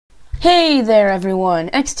Hey there everyone,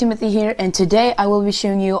 xTimothyy here, and today I will be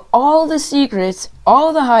showing you all the secrets,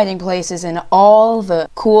 all the hiding places, and all the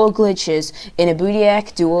cool glitches in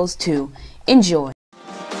Abudiak Duels 2. Enjoy!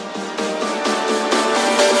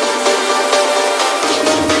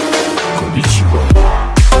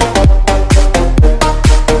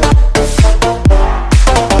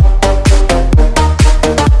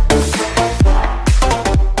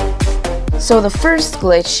 So the first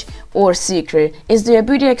glitch or secret is the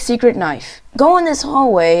Abudiak secret knife. Go in this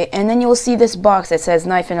hallway and then you'll see this box that says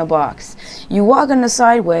knife in a box. You walk on the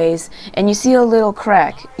sideways and you see a little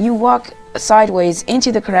crack. You walk sideways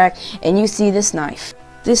into the crack and you see this knife.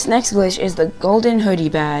 This next glitch is the golden hoodie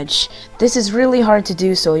badge. This is really hard to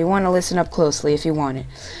do, so you want to listen up closely if you want it.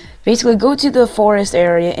 Basically, go to the forest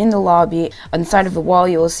area in the lobby. On the side of the wall,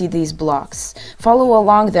 you will see these blocks. Follow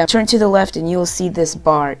along them, turn to the left, and you will see this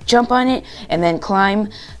bar. Jump on it, and then climb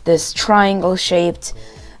this triangle-shaped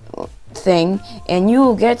thing, and you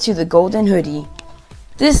will get to the golden hoodie.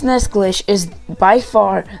 This next glitch is by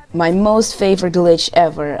far my most favorite glitch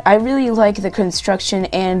ever. I really like the construction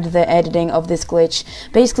and the editing of this glitch.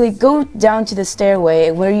 Basically, go down to the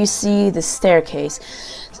stairway where you see the staircase.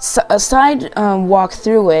 Walk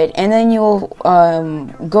through it, and then you'll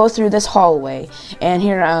go through this hallway. And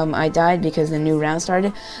here I died because the new round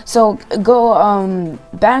started. So go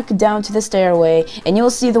back down to the stairway, and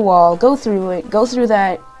you'll see the wall. Go through it. Go through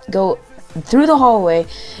that. Go through the hallway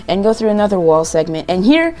and go through another wall segment, and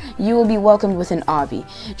here you will be welcomed with an obby.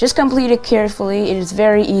 Just complete it carefully. It is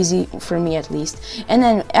very easy, for me at least. And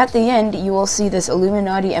then at the end you will see this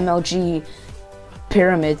Illuminati MLG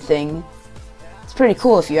pyramid thing. It's pretty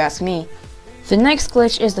cool if you ask me. The next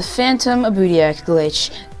glitch is the Phantom Abudiak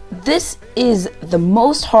glitch. This is the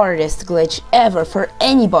most hardest glitch ever for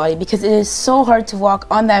anybody because it is so hard to walk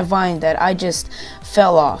on that vine that I just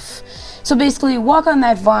fell off. So basically, walk on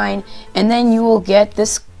that vine and then you will get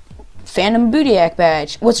this Phantom Abudiak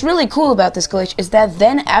badge. What's really cool about this glitch is that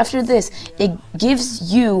then after this, it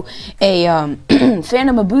gives you a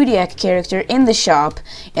Phantom Abudiak character in the shop,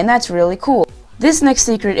 and that's really cool. This next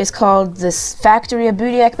secret is called this Factory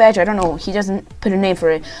Abudiak badge. I don't know, he doesn't put a name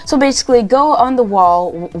for it. So basically, go on the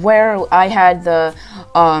wall where I had the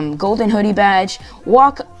golden hoodie badge,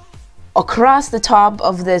 walk across the top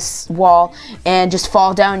of this wall and just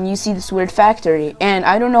fall down, and you see this weird factory. And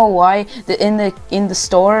I don't know why in the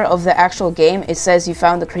store of the actual game it says you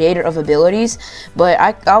found the creator of abilities, but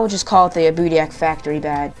I will just call it the Abudiak factory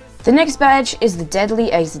badge. The next badge is the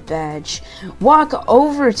Deadly Exit badge. Walk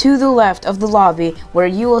over to the left of the lobby where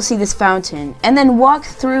you will see this fountain, and then walk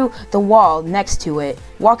through the wall next to it.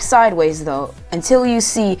 Walk sideways though until you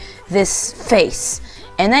see this face,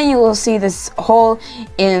 and then you will see this hole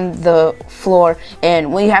in the floor,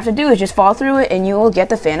 and what you have to do is just fall through it and you will get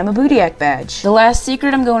the Phantom Abudiak badge. The last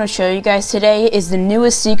secret I'm going to show you guys today is the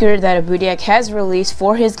newest secret that Abudiak has released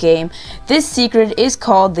for his game. This secret is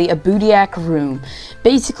called the Abudiak room.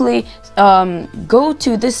 Basically, go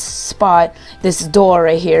to this spot, this door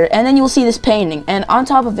right here, and then you'll see this painting, and on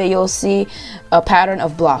top of it you'll see a pattern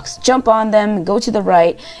of blocks. Jump on them, go to the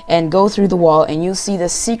right, and go through the wall, and you'll see the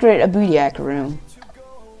secret Abudiak room.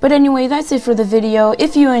 But anyway, that's it for the video.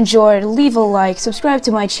 If you enjoyed, leave a like, subscribe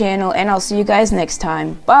to my channel, and I'll see you guys next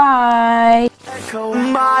time. Bye!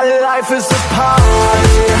 My life is a party,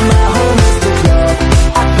 my home is the club.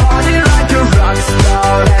 I party like a rock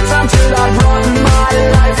star, hands until I run. My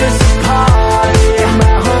life is a party.